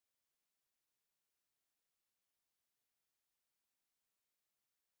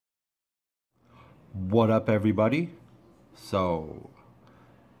What up, everybody? So,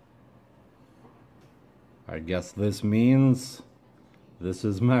 I guess this means this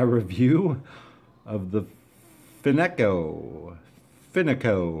is my review of the Fineco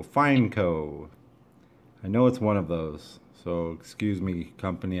Fineco. I know it's one of those, so excuse me,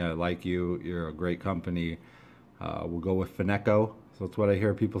 company. I like you. You're a great company. We'll go with Fineco. So that's what I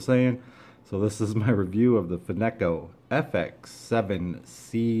hear people saying. So this is my review of the Fineco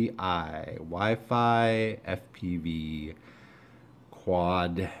FX7Ci Wi-Fi FPV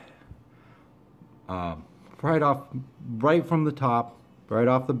quad. Right from the top, right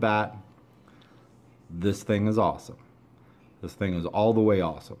off the bat, this thing is awesome. This thing is all the way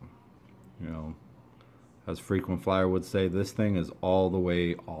awesome. You know, as Frequent Flyer would say, this thing is all the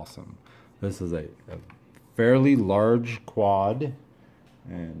way awesome. This is a fairly large quad,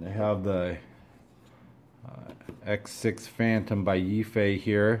 and I have the X6 Phantom by Yifei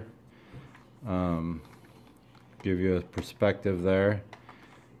here. Give you a perspective there.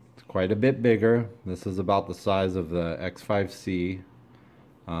 It's quite a bit bigger. This is about the size of the X5C,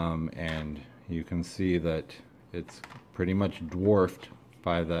 and you can see that it's pretty much dwarfed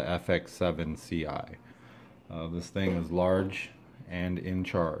by the FX7Ci. This thing is large and in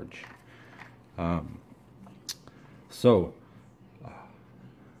charge.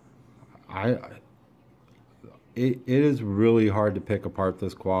 It is really hard to pick apart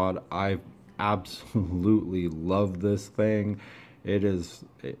this quad. I absolutely love this thing.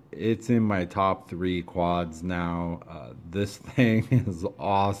 It's in my top 3 quads now. This thing is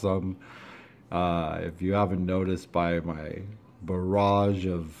awesome. If you haven't noticed by my barrage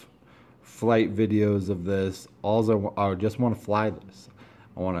of flight videos of this, I just want to fly this.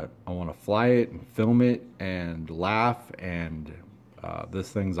 I want to fly it and film it and laugh, and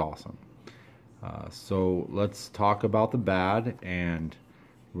this thing's awesome. So let's talk about the bad, and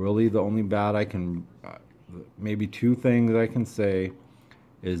really the only bad I can, maybe 2 things I can say,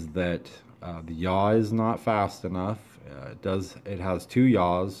 is that the yaw is not fast enough. It has 2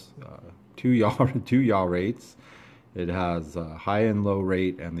 yaws, two yaw rates. It has high and low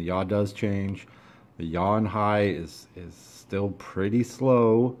rate, and the yaw does change. The yaw and high is still pretty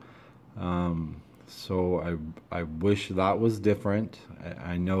slow. So I wish that was different.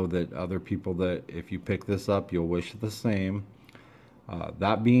 I know that other people, that if you pick this up, you'll wish the same.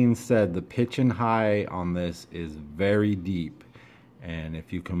 That being said, the pitch and high on this is very deep, and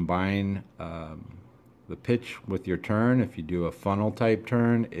if you combine the pitch with your turn, if you do a funnel type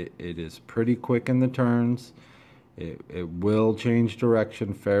turn, it is pretty quick in the turns. It will change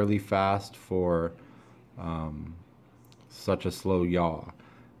direction fairly fast for such a slow yaw.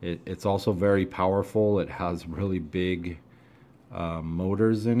 It's also very powerful. It has really big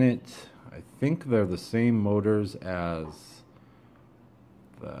motors in it. I think they're the same motors as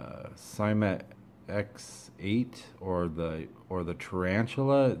the Cymet X8 or the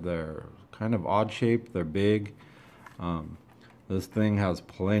Tarantula. They're kind of odd shaped. They're big. This thing has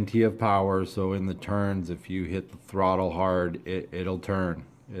plenty of power, so in the turns, if you hit the throttle hard, it'll turn.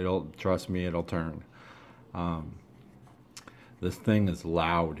 Trust me, it'll turn. This thing is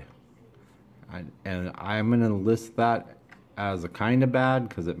loud, and I'm gonna list that as a kind of bad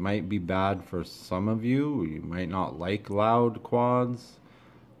because it might be bad for some of you. You might not like loud quads.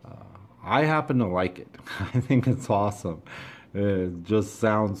 I happen to like it. I think it's awesome. It just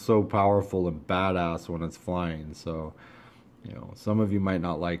sounds so powerful and badass when it's flying. So, you know, some of you might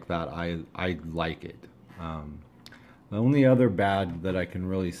not like that. I like it. The only other bad that I can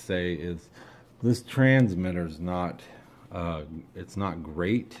really say is this transmitter's not. It's not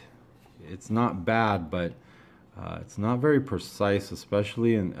great. It's not bad, but it's not very precise,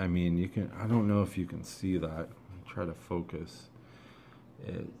 especially in. I mean, you can. I don't know if you can see that. Try to focus.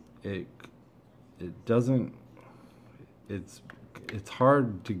 It doesn't. It's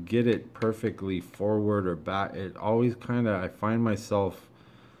hard to get it perfectly forward or back. It always kind of, I find myself,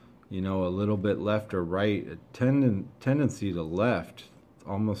 you know, a little bit left or right. A tendency to left.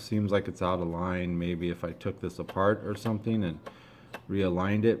 Almost seems like it's out of line. Maybe if I took this apart or something and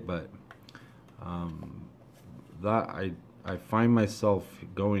realigned it, but that I find myself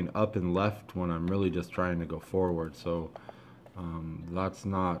going up and left when I'm really just trying to go forward. So that's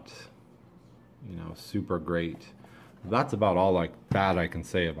not, you know, super great. That's about all bad I can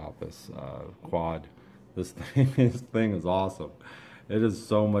say about this quad. This thing is awesome. It is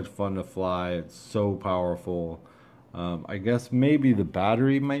so much fun to fly. It's so powerful. I guess maybe the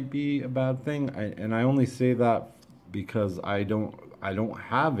battery might be a bad thing, and I only say that because I don't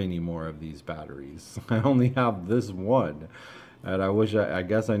have any more of these batteries. I only have this one, and I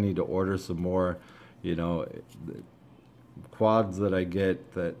guess I need to order some more. You know, quads that I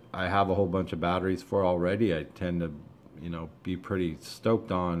get that I have a whole bunch of batteries for already, I tend to, be pretty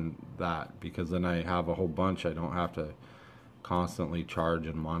stoked on that, because then I have a whole bunch. I don't have to constantly charge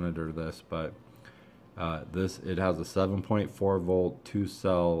and monitor this. But it has a 7.4 volt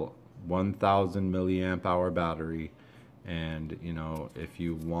 2-cell 1000 milliamp hour battery. And if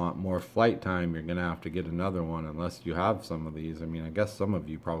you want more flight time, you're gonna have to get another one, unless you have some of these. I mean, I guess some of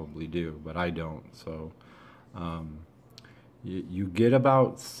you probably do, but I don't. So you get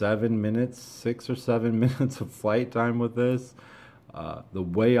about 7 minutes, 6 or 7 minutes of flight time with this. The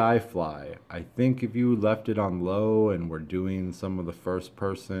way I fly, I think if you left it on low and were doing some of the first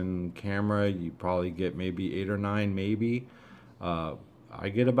person camera, you probably get maybe 8 or 9, maybe. I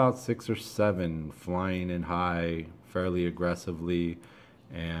get about 6 or 7 flying in high fairly aggressively,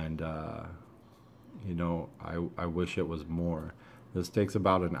 and I wish it was more. This takes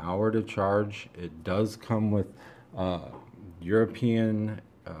about an hour to charge. It does come with European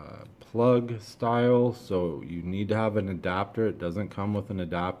plug style, so you need to have an adapter. It doesn't come with an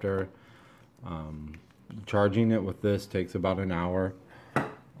adapter. Charging it with this takes about an hour.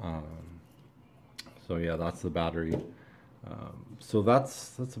 So yeah, that's the battery. So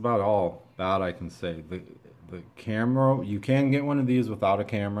that's about all bad I can say. The camera, you can get one of these without a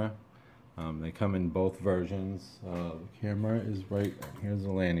camera. They come in both versions. The camera is right here's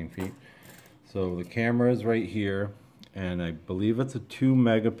the landing feet. So the camera is right here, and I believe it's a 2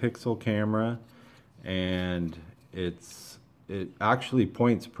 megapixel camera, and it actually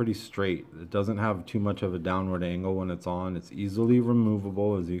points pretty straight. It doesn't have too much of a downward angle when it's on. It's easily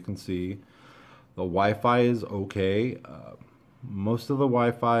removable, as you can see. The Wi-Fi is okay. Most of the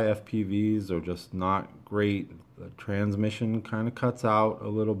Wi-Fi FPVs are just not great. The transmission kind of cuts out a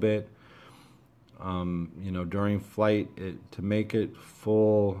little bit. During flight, to make it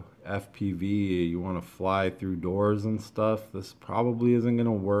full FPV, you want to fly through doors and stuff. This probably isn't going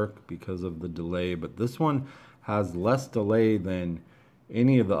to work because of the delay, but this one has less delay than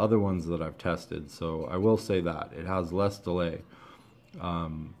any of the other ones that I've tested, so I will say that it has less delay.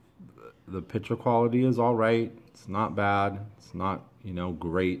 The picture quality is all right. It's not bad. It's not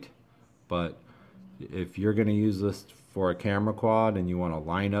great, but if you're going to use this for a camera quad and you want to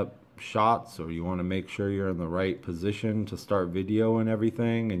line up shots, or you want to make sure you're in the right position to start video and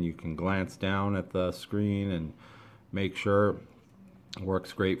everything, and you can glance down at the screen and make sure, it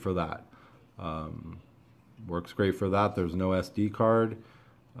works great for that. Works great for that. There's no SD card.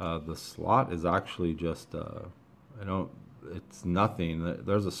 The slot is actually just it's nothing.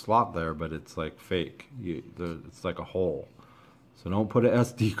 There's a slot there, but it's like fake. It's like a hole. So don't put an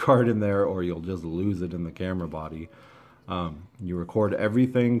SD card in there, or you'll just lose it in the camera body. You record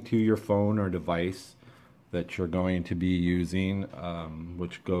everything to your phone or device that you're going to be using,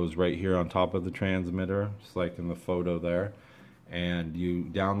 which goes right here on top of the transmitter, just like in the photo there. And you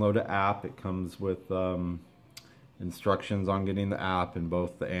download an app. It comes with instructions on getting the app in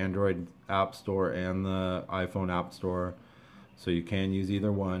both the Android App Store and the iPhone App Store, so you can use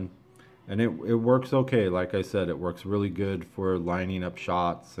either one. And it works okay. Like I said, it works really good for lining up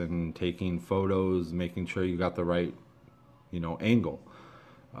shots and taking photos, making sure you got the right angle.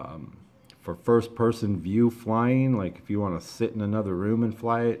 For first person view flying, like if you want to sit in another room and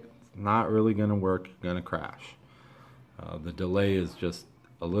fly it, it's not really going to work. You're going to crash. The delay is just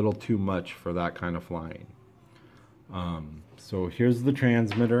a little too much for that kind of flying. So here's the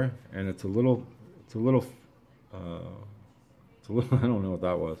transmitter, and it's a little I don't know what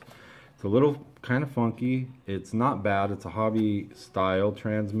that was. It's a little kind of funky. It's not bad. It's a hobby style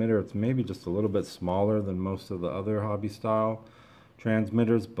transmitter. It's maybe just a little bit smaller than most of the other hobby style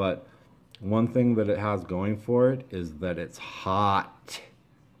transmitters, but one thing that it has going for it is that it's hot.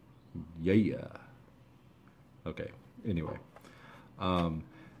 Yeah. Okay, anyway.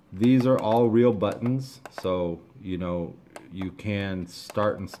 These are all real buttons, so you can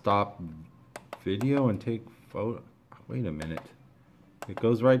start and stop video and take photo. Wait a minute. It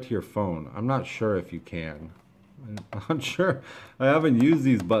goes right to your phone. I'm not sure if you can. I'm not sure. I haven't used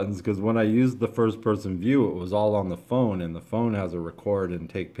these buttons because when I used the first person view, it was all on the phone, and the phone has a record and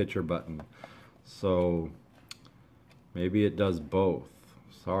take picture button. So maybe it does both.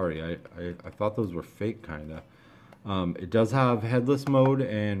 Sorry, I thought those were fake kind of. It does have headless mode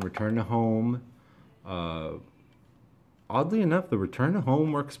and return to home. Oddly enough, the return to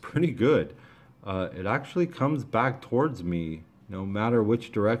home works pretty good. It actually comes back towards me no matter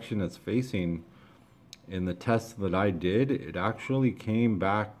which direction it's facing. In the test that I did, it actually came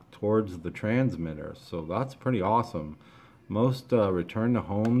back towards the transmitter, so that's pretty awesome. Most return to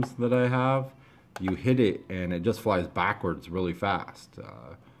homes that I have, you hit it and it just flies backwards really fast.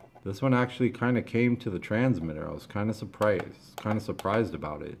 This one actually kind of came to the transmitter. I was kind of surprised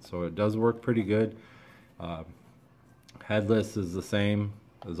about it. So it does work pretty good. Headless is the same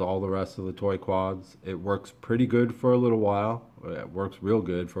as all the rest of the toy quads. It works pretty good for a little while. It works real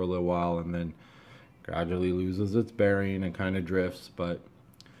good for a little while, and then gradually loses its bearing and kind of drifts, but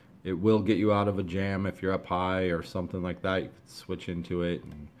it will get you out of a jam if you're up high or something like that. You could switch into it,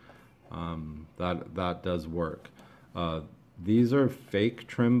 and that does work. These are fake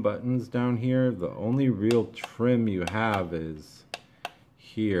trim buttons down here. The only real trim you have is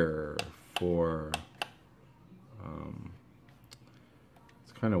here for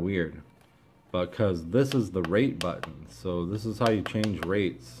it's kind of weird because this is the rate button. So this is how you change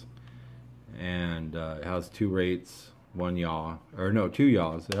rates, and it has 2 rates, 1 yaw, or no, 2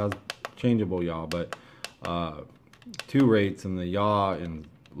 yaws. It has changeable yaw, but 2 rates, and the yaw and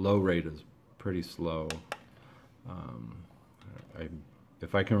low rate is pretty slow.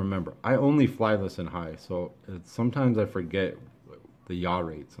 If I can remember, I only fly this in high, so sometimes I forget the yaw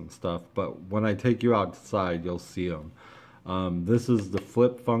rates and stuff, but when I take you outside, you'll see them. This is the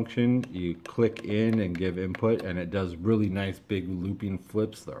flip function. You click in and give input, and it does really nice big looping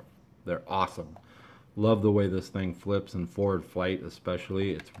flips. They're awesome. Love the way this thing flips in forward flight,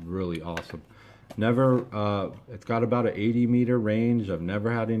 especially. It's really awesome. It's got about an 80-meter range. I've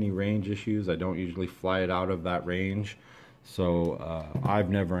never had any range issues. I don't usually fly it out of that range, so I've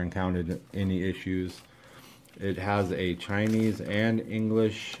never encountered any issues. It has a Chinese and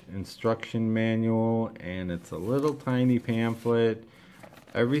English instruction manual, and it's a little tiny pamphlet.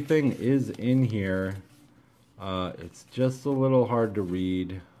 Everything is in here. It's just a little hard to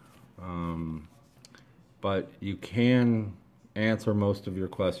read, but you can answer most of your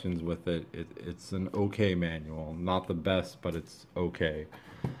questions with it. It's an okay manual. Not the best, but it's okay.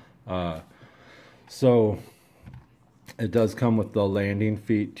 So it does come with the landing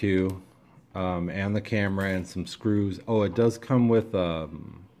feet too, and the camera and some screws. Oh, it does come with a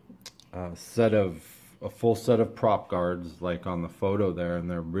full set of prop guards, like on the photo there, and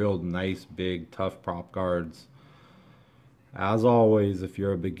they're real nice, big, tough prop guards. As always, if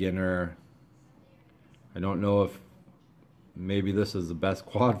you're a beginner, I don't know if maybe this is the best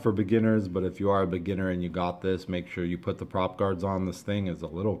quad for beginners, but if you are a beginner and you got this, make sure you put the prop guards on. This thing is a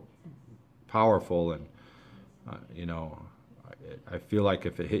little powerful, and you know, I feel like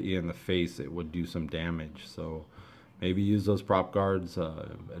if it hit you in the face, it would do some damage. So maybe use those prop guards.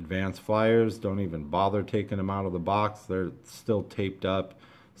 Advanced flyers, don't even bother taking them out of the box. They're still taped up.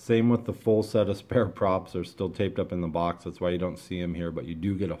 Same with the full set of spare props. They're still taped up in the box. That's why you don't see them here, but you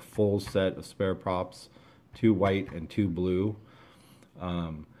do get a full set of spare props, 2 white and 2 blue.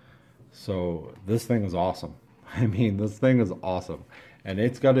 So this thing is awesome. I mean, this thing is awesome. And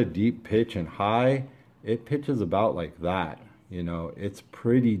it's got a deep pitch and high. It pitches about like that. You know, it's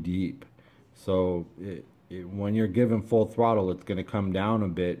pretty deep. So when you're given full throttle, it's going to come down a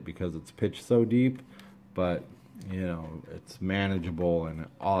bit because it's pitched so deep. But, you know, it's manageable and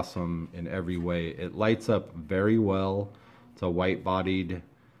awesome in every way. It lights up very well. It's a white-bodied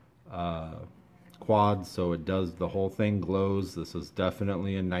quad, so it does, the whole thing glows. This is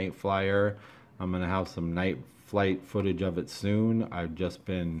definitely a night flyer. I'm going to have some night flight footage of it soon. I've just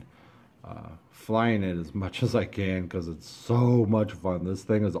been flying it as much as I can because it's so much fun. This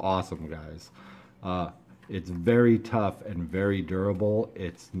thing is awesome, guys. It's very tough and very durable.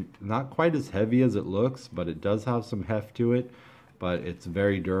 It's not quite as heavy as it looks, but it does have some heft to it. But it's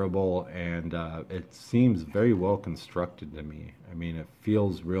very durable, and it seems very well constructed to me. I mean, it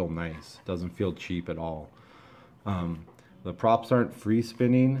feels real nice. It doesn't feel cheap at all. The props aren't free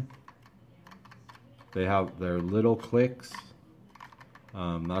spinning. They have their little clicks.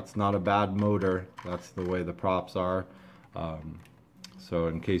 That's not a bad motor. That's the way the props are. So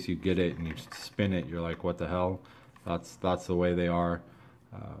in case you get it and you spin it, you're like, what the hell? That's the way they are.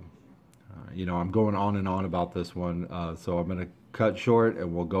 You know, I'm going on and on about this one, so I'm going to cut short,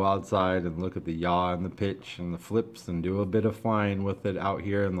 and we'll go outside and look at the yaw and the pitch and the flips and do a bit of flying with it out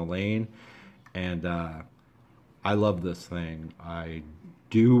here in the lane. And I love this thing. I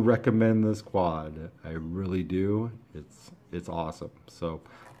do recommend this quad. I really do. It's awesome. So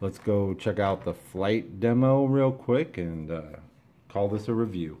let's go check out the flight demo real quick and call this a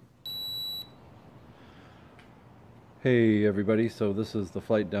review. Hey everybody, so this is the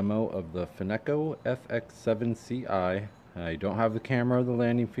flight demo of the Fineco FX7Ci. I don't have the camera or the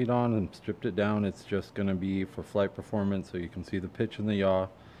landing feet on and stripped it down. It's just going to be for flight performance, so you can see the pitch and the yaw, a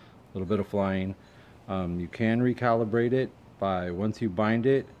little bit of flying. You can recalibrate it by, once you bind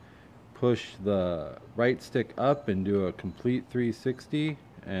it, push the right stick up and do a complete 360,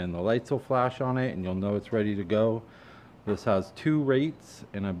 and the lights will flash on it and you'll know it's ready to go. This has 2 rates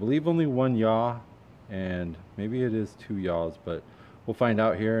and I believe only 1 yaw, and maybe it is 2 yaws, but we'll find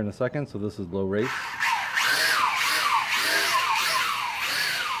out here in a second. So this is low rates.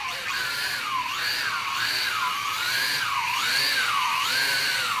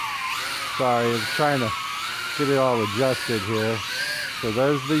 Sorry, I'm trying to get it all adjusted here. So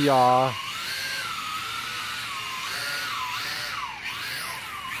there's the yaw.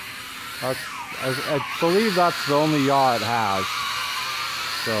 I believe that's the only yaw it has.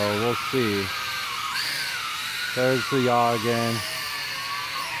 So we'll see. There's the yaw again.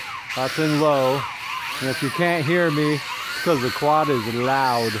 That's in low. And if you can't hear me, it's because the quad is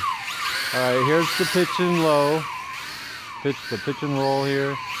loud. Alright, here's the pitch and low. The pitch and roll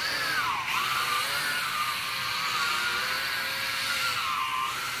here.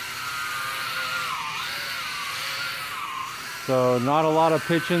 So not a lot of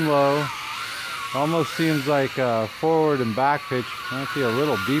pitch and low. Almost seems like a forward and back pitch. Might be a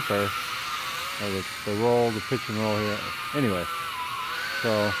little deeper. The roll, the pitch and roll here. Anyway,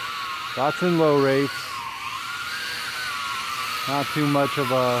 so that's in low rates. Not too much of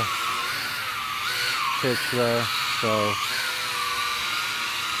a pitch there. So,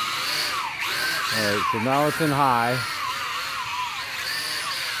 alright, so now it's in high.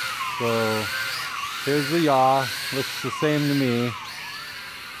 So here's the yaw. Looks the same to me.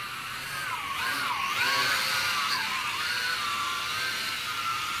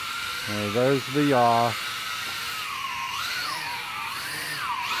 There's the yaw.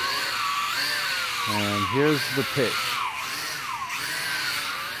 And here's the pitch.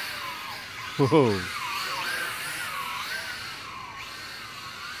 Whoa.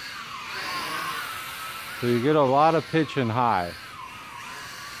 So you get a lot of pitch and high.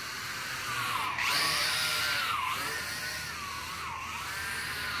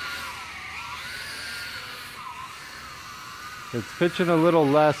 It's pitching a little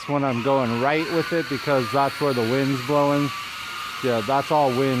less when I'm going right with it because that's where the wind's blowing. Yeah, that's all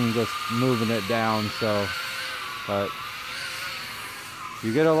wind just moving it down, so. But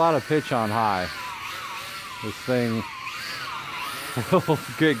you get a lot of pitch on high. This thing will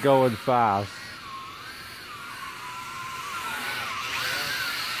get going fast.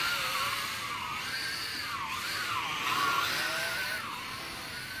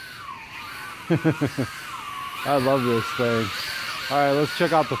 I love this thing. Alright, let's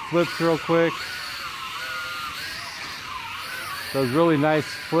check out the flips real quick. Those really nice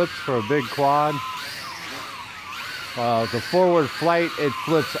flips for a big quad. The forward flight, it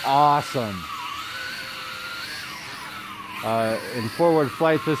flips awesome. In forward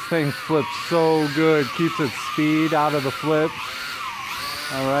flight, this thing flips so good. Keeps its speed out of the flip.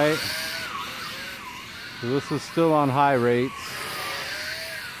 Alright. So this is still on high rates.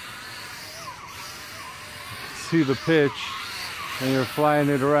 See the pitch when you're flying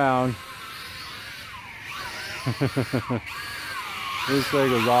it around. This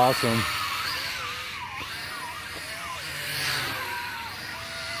thing is awesome.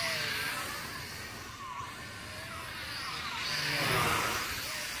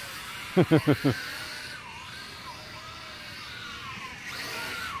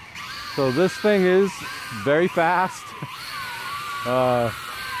 So this thing is very fast,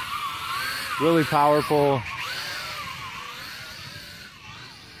 really powerful.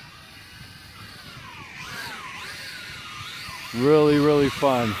 Really, really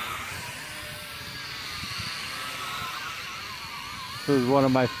fun. This is one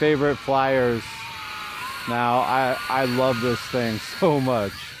of my favorite flyers. Now, I love this thing so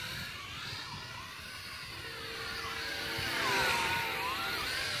much.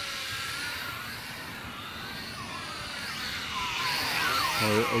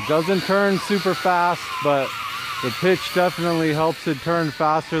 It doesn't turn super fast, but the pitch definitely helps it turn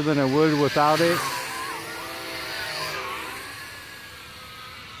faster than it would without it.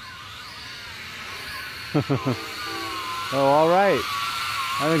 Oh, all right.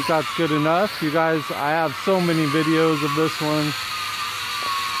 I think that's good enough. You guys, I have so many videos of this one.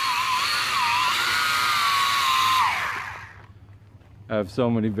 I have so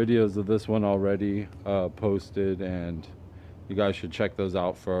many videos of this one already posted, and you guys should check those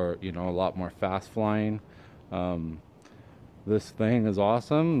out for, you know, a lot more fast flying. This thing is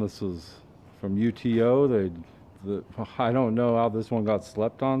awesome. This is from UTO. I don't know how this one got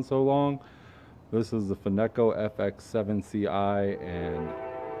slept on so long. This is the Fineco FX7Ci, and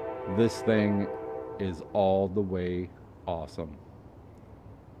this thing is all the way awesome.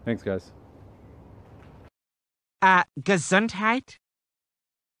 Thanks, guys. Gesundheit.